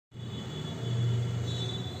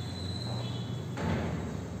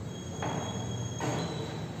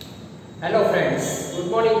Hello friends, good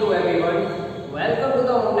morning to everyone. Welcome to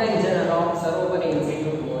the online channel of Sarvopari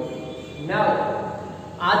Institute Board. Now,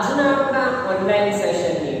 આજના આપણા online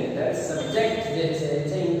સેશનની અંદર subject જે છે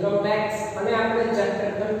income tax અને આપણે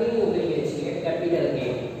ચેપ્ટર કન્ટિન્યુ કરીએ છીએ કેપિટલ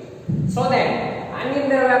ગેઇન. સો ધેટ આની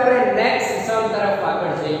અંદર આપણે નેક્સ્ટ સમ તરફ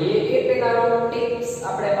આગળ જઈએ એ પહેલાનો ટિપ્સ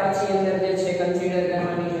આપણે પાછી અંદર જે છે કન્સિડર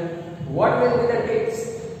કરવાની છે. What will be the tips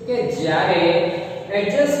કે જ્યારે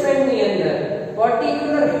એડજસ્ટમેન્ટની અંદર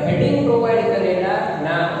પર્ટિક્યુલર હેડિંગ પ્રોવાઇડ કરેલા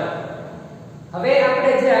ના હોય. હવે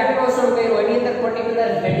આપણે જે આટલો સમ કર્યો એની અંદર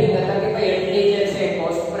પર્ટિક્યુલર હેડિંગ હતા કે ભાઈ એટલી જે છે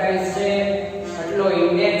કોસ્ટ પ્રાઇસ છે, આટલો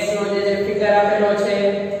ઇન્ડેક્સ નો જે ફિગર આપેલો છે,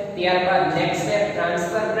 ત્યારબાદ next step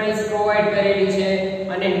transfer price provide કરેલી છે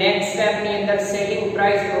અને નેક્સ્ટ સ્ટેપ ની અંદર સેલિંગ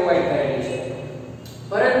પ્રાઇસ પ્રોવાઇડ કરેલી છે.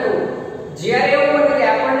 પરંતુ જ્યારે એવું બને કે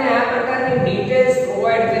આપણને આ પ્રકારની ડિટેલ્સ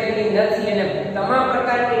પ્રોવાઇડ કરેલી નથી અને તમામ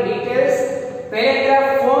પ્રકારની ડિટેલ્સ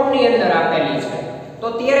પેરેગ્રાફ ફોર્મ ની અંદર આપેલી છે, તો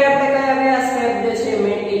ત્યારે આપણે કયા સ્ટેપ જે છે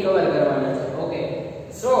મેઇનલી કવર કરવાના છે. ઓકે,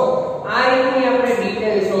 સો આ રીતની આપણે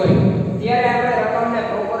ડિટેલ્સ હોય ત્યારે આપણે રકમને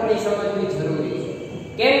પ્રોપરલી સમજવી જરૂરી છે.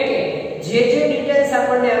 કેમ કે જે ડિટેલ્સ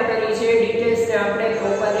આપણને આપેલી છે ડિટેલ્સ ને આપણે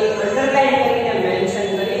પ્રોપરલી અંડરલાઈન કરીને મેન્શન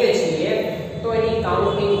કરીએ છીએ તો એની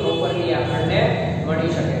કાઉન્ટિંગ પ્રોપરલી આપણને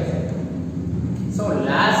મળી શકે છે. સો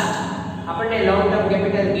લાસ્ટ આપણને લોંગ ટર્મ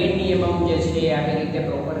કેપિટલ ગેઇન ની અમાઉન્ટ જે છે એ આવી રીતે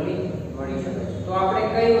પ્રોપરલી મળી શકે છે. તો આપણે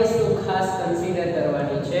કઈ વસ્તુ ખાસ કન્સિડર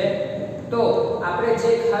કરવાની છે? તો આપણે જે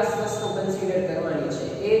ખાસ વસ્તુ કન્સિડર કરવાની છે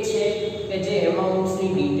એ છે કે જે એમાઉન્ટ્સ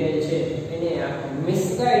ની ડિટેલ છે એને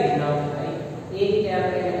મિસગાઈડ ન થાય એ રીતે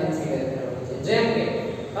આપણે એને કન્સિડર કરવાની છે. જેમ કે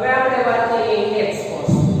હવે આપણે વાત કરીએ ઇન્ડેક્સ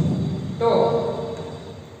કોસ્ટ, તો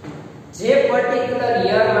જે પર્ટિક્યુલર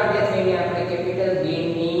યર માટે થઈને આપણે કેપિટલ ગેઇન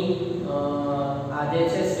ની આ જે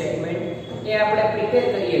છે સ્ટેટમેન્ટ એ આપણે પ્રિપેર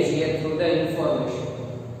કરીએ છીએ થ્રુ ધ ઇન્ફોર્મેશન.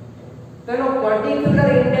 તેનો પર્ટિક્યુલર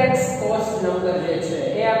ઇન્ડેક્સ કોસ્ટ નંબર જે છે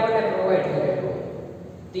એ આપણને પ્રોવાઇડ કરેલો.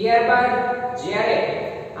 ત્યારબાદ જ્યારે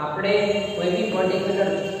આપણે કોઈ બી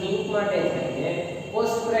પર્ટિક્યુલર થિંગ માટે થઈને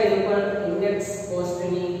કોસ્ટ પ્રાઇસ ઉપર ઇન્ડેક્સ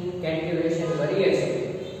કોસ્ટની કેલ્ક્યુલેશન કરીએ છીએ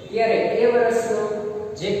ત્યારે એ વર્ષનો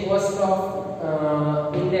જે કોસ્ટ ઓફ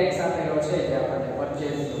ઇન્ડેક્સ આપેલો છે જે આપણને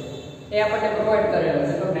પરચેઝનો એ આપણને પ્રોવાઇડ કરેલો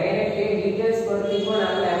છે. તો ડાયરેક્ટ એ ડિટેલ્સ પરથી પણ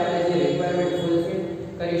આપણે જે રિક્વાયરમેન્ટ ફૂલફિલ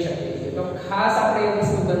કરી શકીએ છીએ. તો ખાસ આપણે એ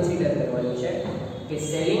વસ્તુ કન્સિડર કરવાની છે કે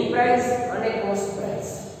સેલિંગ પ્રાઇસ અને કોસ્ટ પ્રાઇસ,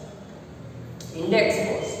 ઇન્ડેક્સ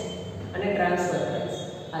કોસ્ટ અને ટ્રાન્સફર પ્રાઇસ,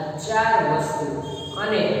 આ ચાર વસ્તુ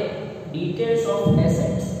અને ડિટેલ્સ ઓફ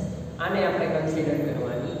એસેટ્સ આને આપણે કન્સિડર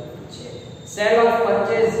કરવાની છે. સેલ ઓફ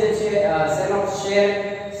પરચેઝ જે છે cell of share,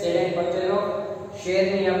 cell and purchase of share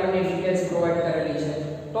ની આપણને ડિટેલ્સ પ્રોવાઇડ કરેલી છે.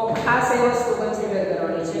 તો ખાસ એ વસ્તુ કન્સિડર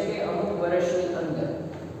કરવાની છે કે અમુક વર્ષની અંદર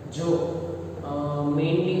જો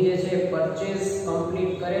મેઇનલી જે છે પરચેઝ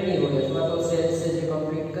કમ્પ્લીટ કરેલી હોય અથવા તો સેલ્સ જે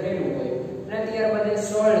કમ્પ્લીટ કરેલું હોય અને ત્યારબાદ એ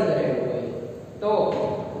સોલ્ડ કરેલું હોય તો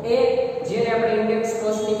એ જેને આપણે ઇન્ડેક્સ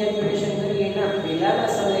કોસ્ટની કેલ્ક્યુલેશન કરીએ એના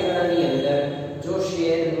પહેલાના સમયગાળાની અંદર જો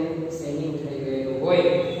શેરનું સેલિંગ થઈ ગયેલું હોય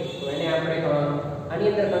તો એને આપણે આની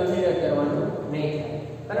અંદર કન્સિડર કરવાનું નહીં થાય.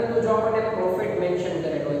 પરંતુ જો આપણે પ્રોફિટ મેન્શન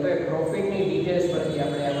કરેલો હોય તો એ પ્રોફિટની ડિટેલ્સ પરથી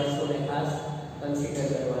આપણે આ વસ્તુને ખાસ કન્સિડર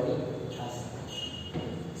કરવાની થશે.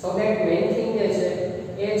 સો ધેટ મેઇન થિંગ જે છે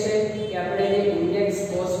એ છે કે આપણે જે ઇન્ડેક્સ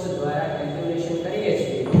કોસ્ટ દ્વારા કેલ્ક્યુલેશન કરીએ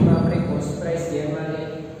છીએ એમાં આપણે કોસ્ટ પ્રાઇસ ધ્યાનમાં લઈએ,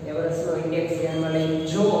 એવરેજનો ઇન્ડેક્સ ધ્યાનમાં લઈએ.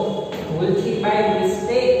 જો ભૂલથી બાય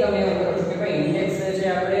મિસ્ટેક તમે એવું કરો છો કે ભાઈ ઇન્ડેક્સ છે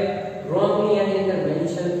આપણે રોંગલી આની અંદર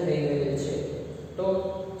મેન્શન થઈ ગયેલ છે તો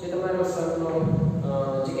જે તમારો સરનો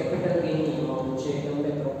જે કેપિટલ ગેઇનની અમાઉન્ટ છે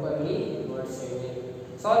તમને પ્રોપરલી મળશે નહીં.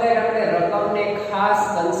 સો ધેટ આપણે રકમને ખાસ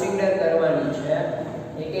કન્સિડર કરવાની છે,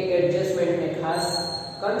 એક એડજસ્ટમેન્ટને ખાસ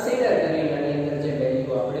કન્સિડર કરીને આની અંદર જે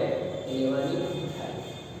વેલ્યુ આપણે લેવાની થાય.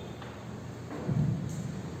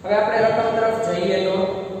 હવે આપણે રકમ તરફ જઈએ તો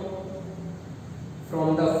from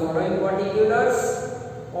the following particulars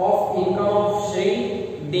of income of Shri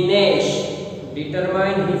Dinesh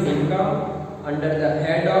determine his income under the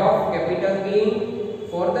head of capital gain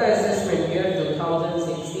for the assessment year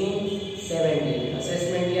 2016-17.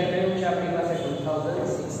 assessment year કયું છે આપણી પાસે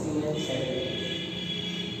 2016 and 17.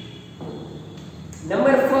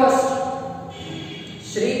 Number first,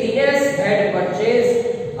 Shri Dinesh had purchased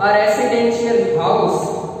a residential house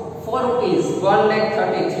for rupees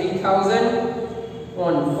 1,33,000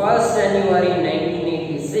 on 1st January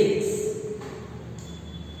 1986.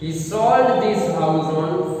 He sold this house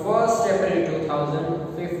on 1st April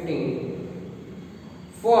 2015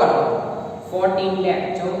 for 14 lakh.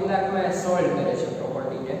 14 lakh में sold करे છે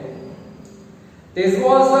property ने. This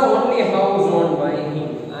was the only house owned by him.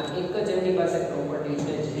 આ એક જ એમની પાસે property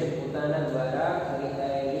છે જે પોતાના દ્વારા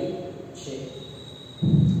ખરીદાયેલી છે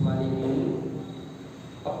માલિકીની.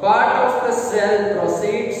 A part of the sale sale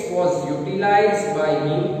proceeds was utilized by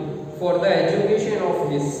him for the education of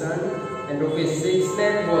his son, and rupees 6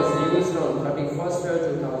 lakh was used on 31st of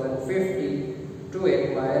 2050 to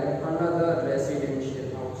acquire another residential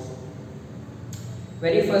house.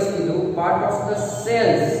 Very first કીધું part of the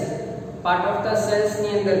sales ની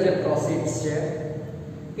અંદર જે proceeds છે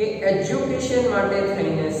કે education માટે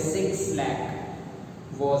થઈને 6 lakh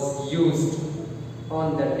was used on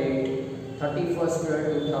the date 31st of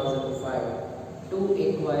 2005 to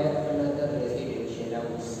acquire another residential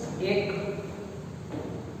house. એક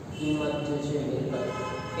કિંમત જે છે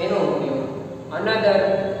એનો ઉપયોગ another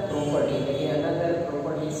property એટલે કે another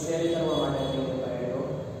property સેલ કરવા માટે થઈને કરેલો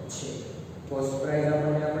છે. કોસ્ટ પ્રાઇસ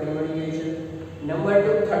આપણને આપણી મળી ગઈ છે. Number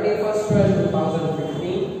 2, 31st of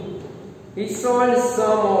 2015 he sold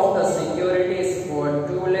some of the securities for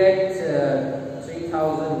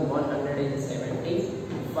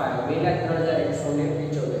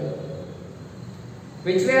 2,03,175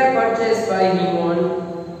 which were purchased by him on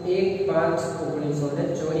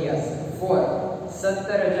 1/5/1984 for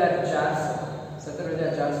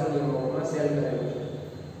 17,400 ની મોકમાં સેલ કરેલું છે.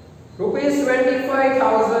 Rupees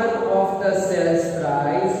 25,000 of the sales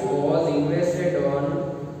price was invested on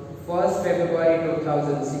 1st February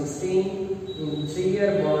 2016 in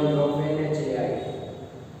 3-year bond of NHAI.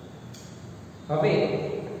 હવે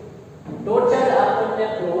total આપણને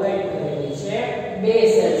provide કરેલી છે બે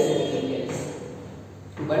cells ની details.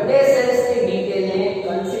 બંને સેલ્સ ની ડિટેલ ને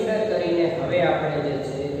કન્સિડર કરીને હવે આપણે જે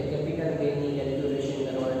છે તે કેપિટલ ગેઇન ની કેલ્ક્યુલેશન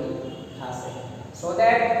કરવાની થશે. સો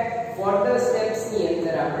ધેટ ફર્ધર સ્ટેપ્સ ની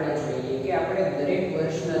અંદર આપણે જોઈએ કે આપણે દરેક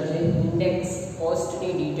વર્ષના જે ઇન્ડેક્સ કોસ્ટ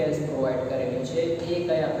ની ડિટેલ્સ પ્રોવાઈડ કરેલી છે એ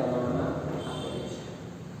કયા પ્રમાણમાં આપેલી છે.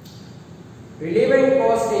 Relevant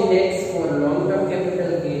cost index for long term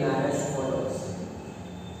capital gain are as follows.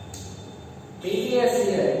 Previous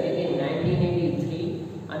year એટલે 1983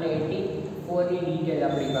 અને 84 ની ડિટેલ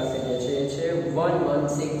આપણી પાસે જે છે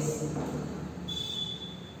 116.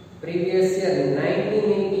 Previous year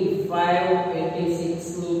 1985 86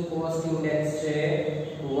 ની cost index છે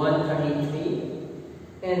 133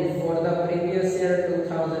 and for the previous year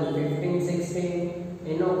 2015 16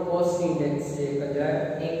 એનો cost index છે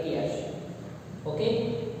 1081. Okay,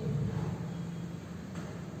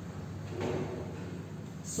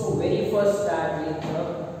 so very first start with the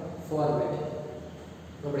format.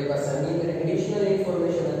 આપણી પાસે આની અંદર એડિશનલ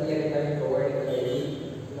ઇન્ફોર્મેશન અત્યારે કાંઈ પ્રોવાઈડ કરેલી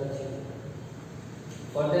નથી.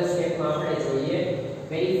 ફર્ધર સ્ટેપમાં આપણે જોઈએ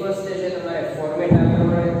વેરી ફર્સ્ટ છે તમારે ફોર્મેટ આ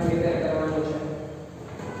પ્રમાણે પ્રિપેર કરવાનું છે.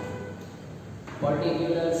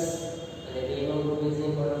 પર્ટિક્યુલર્સ અને નેમ ઓફ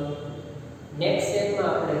રૂપીઝની કોલમ. નેક્સ્ટ સ્ટેપમાં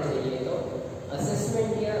આપણે જોઈએ તો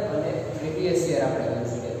અસેસમેન્ટ યર અને પ્રીવિયસ યર આપણે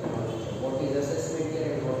કન્સિડર કરવાનું છે. What is assessment year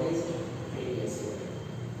and what is previous year.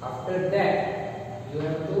 After that you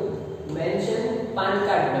have to mention PAN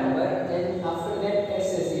card number and after that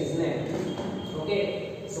SSC's name. Okay,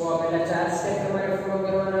 so આ પહેલા ચાર સ્ટેપ તમારે follow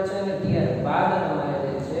કરવાના છે અને ત્યારબાદ તમારે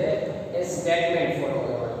જે છે એ સ્ટેટમેન્ટ ફોલો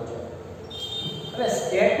કરવાનું છે. હવે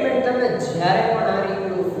સ્ટેટમેન્ટ તમે જ્યારે પણ આ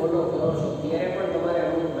રીતનું ફોલો કરો છો ત્યારે પણ તમારે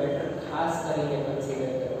અમુક મેટર ખાસ કરીને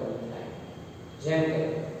કન્સિડર કરવાનું થાય. જેમ કે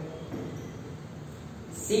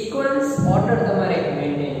સિક્વન્સ ઓર્ડર તમારે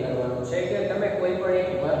મેન્ટેન કરવાનું છે કે તમે કોઈ પણ એક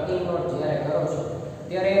વર્કિંગ નોટ જ્યારે કરો છો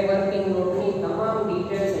ત્યારે વર્કિંગ નોટની તમામ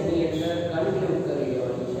ડિટેલ્સ એની અંદર કન્ક્લુડ કરી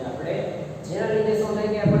લેવાની છે આપણે, જેના લીધે શું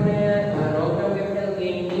થાય કે આપણને લોંગ ટર્મ કેપિટલ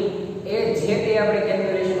ગેઇનની એ જે તે આપણે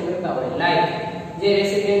કેલ્ક્યુલેશન કરતા હોય લાઈક જે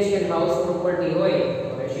રેસિડેન્શિયલ હાઉસ પ્રોપર્ટી હોય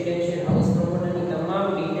રેસિડેન્શિયલ હાઉસ પ્રોપર્ટીની તમામ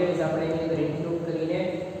ડિટેલ્સ આપણે એની અંદર ઇન્ક્લુડ કરીને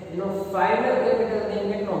એનો ફાઇનલ કેપિટલ ગેઇન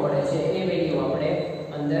કેટલો મળે છે એ વેલ્યુ આપણે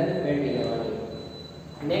અંદર મેળવી લેવાની.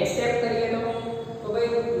 નેક્સ્ટ સ્ટેપ કરીએ તો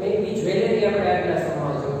ભાઈ મેં બી જ્વેલરી આપણે આટલા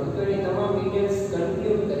સમયમાં જોયું તો એની તમામ ડિટેલ્સ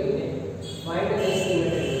કન્ક્લુડ કરીને ફાઇનલ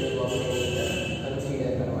એસ્ટિમેટેડ વેલ્યુ આપણે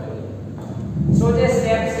કન્સિડર કરવાની. સો જે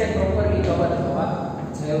સ્ટેપ્સ છે પ્રોપરલી કવર થવા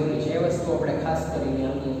જરૂરી છે એ વસ્તુ આપણે ખાસ કરીને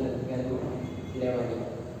આની અંદર ધ્યાનમાં લેવાની.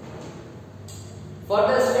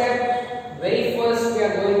 Further step very first we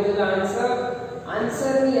are going to the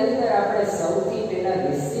answer ની અંદર આપણે સૌથી પહેલા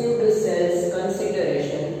રિસીવ્ડ સેલ્સ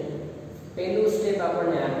કન્સિડરેશન પહેલું સ્ટેપ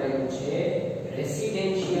આપણને આપેલું છે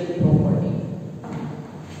રેસિડેન્શિયલ પ્રોપર્ટી.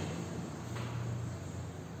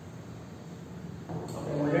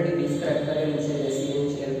 આપણે ઓલરેડી ડિસ્ક્રાઇબ કરેલું છે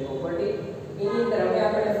રેસિડેન્શિયલ પ્રોપર્ટી. એની અંદર હવે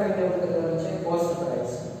આપણે ફાઇન્ડ આઉટ કરવાનું છે કોસ્ટ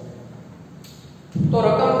પ્રાઇસ. તો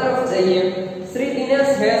રકમ તરફ જઈએ. Shri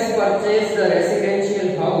Dinesh has પરચેસ્ડ the residential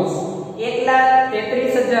house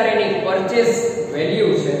 1,33,000 any purchase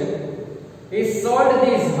value છે. he sold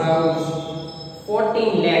this house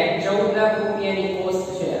 14 lakh 14 lakh રૂપિયાની કોસ્ટ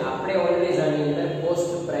છે. આપણે ઓલવેઝ આની અંદર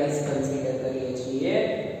કોસ્ટ પ્રાઇસ કન્સિડર કરીએ છીએ.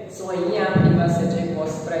 સો અહીંયા આપણી પાસે છે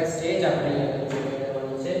કોસ્ટ પ્રાઇસ છે જ આપણે અહીંયા કન્સિડર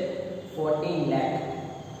કરવાનું છે 14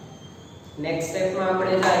 નેક્સ્ટ સ્ટેપમાં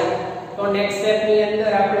આપણે જાય તો નેક્સ્ટ સ્ટેપની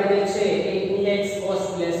અંદર આપણે જે છે એ ઇન્ડેક્સ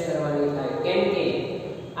કોસ્ટ લેસ કરવાની થાય, કેમ કે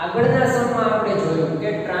આગળના સમમાં આપણે જોયું કે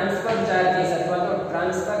ટ્રાન્સફર ચાર્જીસ અથવા તો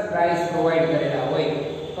ટ્રાન્સફર પ્રાઇસ પ્રોવાઈડ કરેલા હોય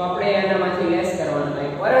તો આપણે એનામાંથી લેસ કરવાનું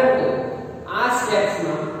થાય, પરંતુ આ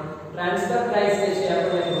સ્ટેપ્સમાં ટ્રાન્સફર પ્રાઇસ જે છે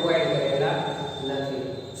આપણે પ્રોવાઈડ કરેલા નથી.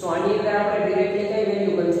 સો આની અંદર આપણે ડાયરેક્ટલી કઈ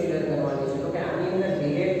વેલ્યુ કન્સિડર કરવાની છે તો કે આની અંદર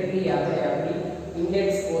ડાયરેક્ટલી આપણે આપણી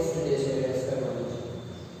ઇન્ડેક્સ કોસ્ટ જે છે લેસ કરવાની છે.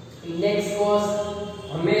 ઇન્ડેક્સ કોસ્ટ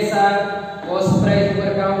હંમેશા કોસ્ટ પ્રાઇસ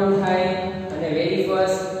ઉપર કાઉન્ટ થાય અને વેરી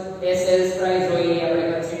ફર્સ્ટ એ સેલ્સ પ્રાઇસ હોય એ આપણે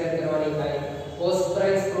કન્સિડર કરવાની થાય. કોસ્ટ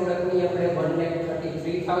પ્રાઇસ પ્રોડક્ટની આપણે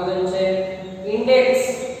 1,33,000 છે. ઇન્ડેક્સ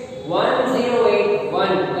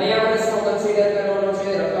 1081 કયા વર્ષનો કન્સિડર કરવાનો છે?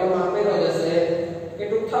 રકમમાં આપેલો હશે કે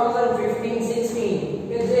 2015-16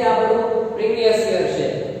 કે જે આપણું પ્રીવિયસ યર છે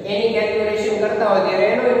એની કેલ્ક્યુલેશન કરતા હોય ત્યારે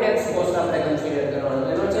એનો ઇન્ડેક્સ કોસ્ટ આપણે કન્સિડર કરવાનો.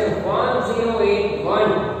 એનો છે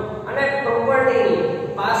 1081 અને પ્રોપર્ટીની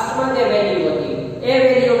પાસ્ટમાં જે વેલ્યુ હતી એ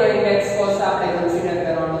વેલ્યુનો ઇન્ડેક્સ કોસ્ટ આપણે કન્સિડર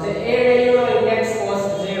કરવાનો છે. એ વેલ્યુનો ઇન્ડેક્સ કોસ્ટ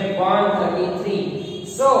છે 133.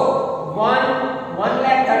 સો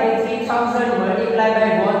 1,33,000 multiplied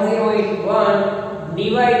by 1081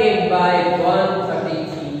 divided by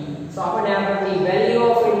 133. સો આપણે આપણી વેલ્યુ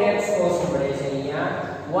ઓફ ઇન્ડેક્સ કોસ્ટ મળે છે અહીંયા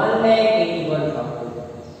 1,81,000.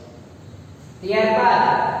 ત્યારબાદ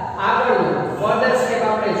આગળનું ફર્ધર સ્ટેપ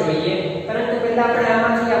આપણે જોઈએ, પરંતુ પહેલા આપણે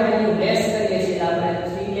આમાંથી આ વેલ્યુ લેસ કરીએ છીએ એટલે આપણે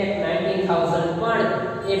 3,19,000 પણ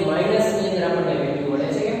એ માઈનસ ની અંદર આપણને વેલ્યુ મળે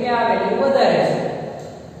છે કેમ કે આ વેલ્યુ વધારે છે.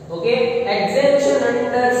 Okay, exemption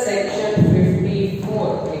under section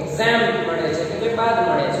 54 exam મળે છે કે જે બાદ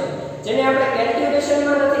મળે છે જેને આપણે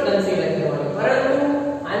કેલ્ક્યુલેશનમાં નથી કન્સિડર કરવાનું, પરંતુ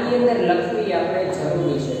આની અંદર લખવી આપણે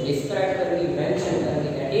જરૂરી છે, ડિસ્ક્રાઇબ કરવી, મેન્શન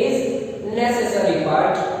કરવી, ધેટ ઇઝ નેસેસરી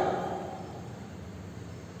પાર્ટ.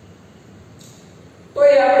 તો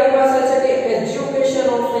એ આપણી પાસે છે કે એજ્યુકેશન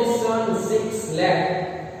ઓફિસર 6 લાખ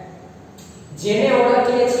જેને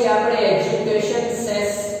ઓળખીએ છીએ આપણે એજ્યુકેશન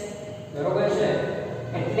સેસ, બરોબર છે,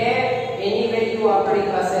 એટલે એની વેલ્યુ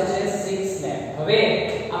આપણી પાસે છે 6 લાખ. હવે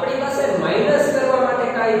આપણી પાસે માઈનસ કરવા માટે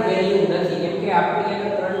કાઈ વેલ્યુ નથી કેમ કે આપણી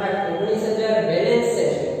અંદર 3,19,000 બેલેન્સ છે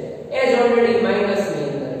એ જ ઓલરેડી માઈનસ ની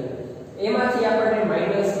અંદર, એમાંથી આપણને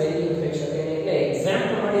માઈનસ વેલ્યુ થઈ શકે એટલે એક્ઝામ્પ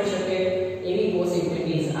મળી શકે એવી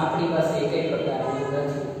પોસિબિલિટીઝ આપણી પાસે એકેય પ્રકારની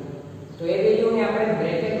નથી. તો એ વેલ્યુને આપણે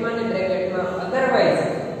બ્રેકેટમાં ને બ્રેકેટમાં અધરવાઇઝ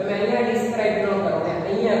તમે અહીંયા ડિસ્ક્રાઇબ ન કરો ને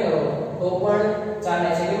અહીંયા કરો તો પણ ચાલે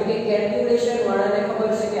છે કેમ કે કેલ્ક્યુલેશન વાળાને ખબર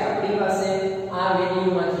છે કે આપણી પાસે આ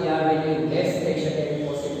વેલ્યુમાંથી આ વેલ્યુ લેસ થઈ શકે એવી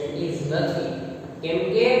પોસિબિલિટીઝ નથી કેમ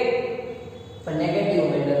કે નેગેટિવ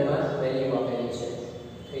મેનરમાં વેલ્યુ આપેલી છે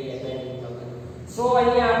 3,19,000. સો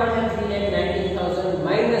અહીંયા આપણને 3,19,000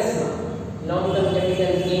 માઈનસમાં લોંગ ટર્મ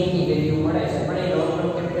કેપિટલ ગેઇન ની વેલ્યુ મળે છે, પણ એ લોંગ ટર્મ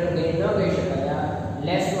કેપિટલ ગેઇન ન કહી શકાય, આ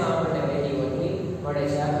લેસમાં આપણને વેલ્યુ એટલી મળે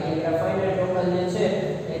છે. આપણી ફાઇનલ ટોટલ જે છે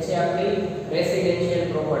એ છે આપણી રેસિડેન્શિયલ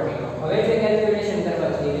પ્રોપર્ટી. હવે જે કેલ્ક્યુલેશન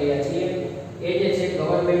કરવા જઈ રહ્યા છીએ એ જે છે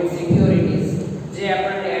ગવર્નમેન્ટ સિક્યોરિટીઝ જે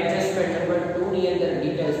આપણને એડજસ્ટમેન્ટ નંબર 2 ની અંદર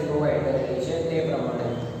ડિટેલ્સ પ્રોવાઈડ કરેલી છે તે પ્રમાણે.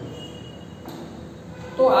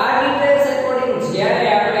 તો આ ડિટેલ્સ અકોર્ડિંગ જ્યારે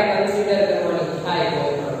આપણે કન્સિડર કરવાની થાય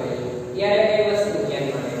કોઈ પણ વેલ્યુ ત્યારે કઈ વસ્તુ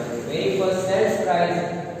ધ્યાનમાં લેવાની? Very first cells price,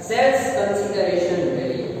 cells consideration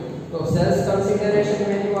value. તો સેલ્સ કન્સિડરેશન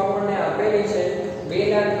વેલ્યુ આપણને આપેલી છે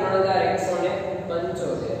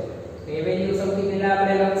 2,03,175. એ વેલ્યુ સૌથી પહેલા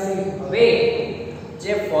આપણે લખશું. હવે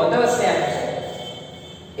જે ફર્ધર સ્ટેપ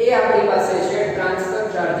છે એ આપણી પાસે છે transfer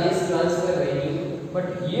charges, transfer value. But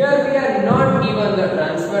here we are not given the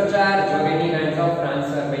transfer charge or any kind of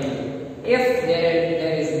transfer value. If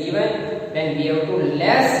there is given, then we have to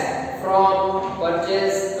less from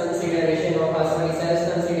purchase consideration or sales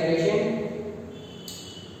consideration.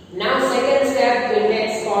 Now second step, index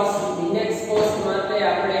cost. Index cost માટે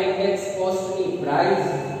આપણે index cost ની price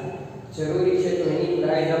જરૂરી છે તો એની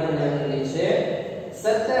price આપણને આપેલી છે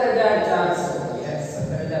 17,400. Yes,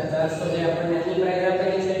 17,400 જે આપણને એની price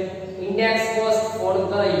આપેલી છે. Index cost for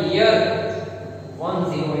the year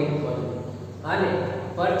 1081 અને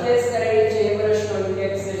પરચેસ કરેલી છે એ વર્ષનો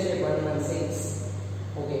ઇન્ડેક્સ છે 116.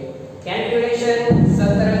 Okay, calculation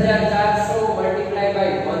 17,400 multiply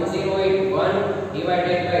by 1081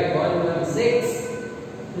 divided by 116.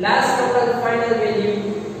 Last total final value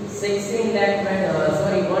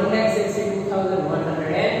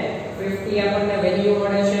 1,62,150 આપણને વેલ્યુ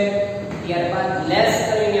મળે છે. ત્યારબાદ લેસ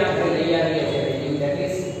કરીને આપણે લઈ આવીએ છીએ વેલ્યુ ધેટ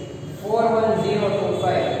ઇઝ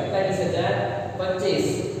 41025 41,025.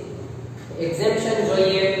 એક્ઝેમ્પશન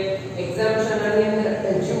જોઈએ. એક્ઝેમ્પશન ની અંદર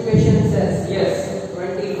education cells yes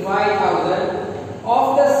 25,000 of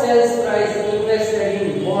the cells price invested in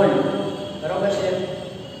bond, બરોબર છે,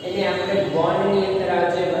 એને આપણે બોન્ડ ની અંદર આ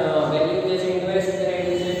જે વેલ્યુ જે છે ઇન્વેસ્ટ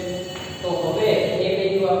કરેલી છે તો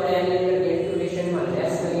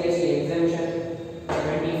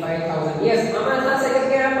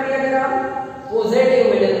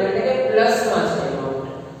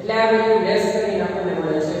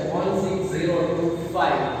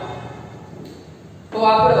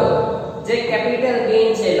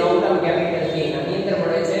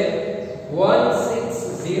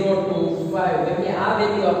કેમ કે આ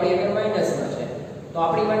વેલ્યુ આપણી અંદર માઈનસમાં છે તો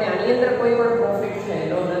આપણી માટે આની અંદર કોઈ પણ પ્રોફિટ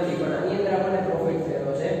થયેલો નથી પણ આની અંદર આપણને પ્રોફિટ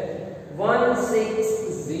થયેલો છે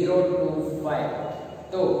 16025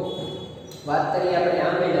 તો વાત કરીએ આપણે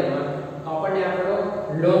આ મેનરમાં તો આપણને આપણો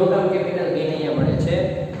લોંગ ટર્મ કેપિટલ ગેઇન અહીંયા મળે છે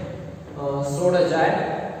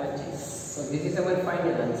 16025 so this is our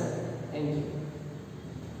final answer thank you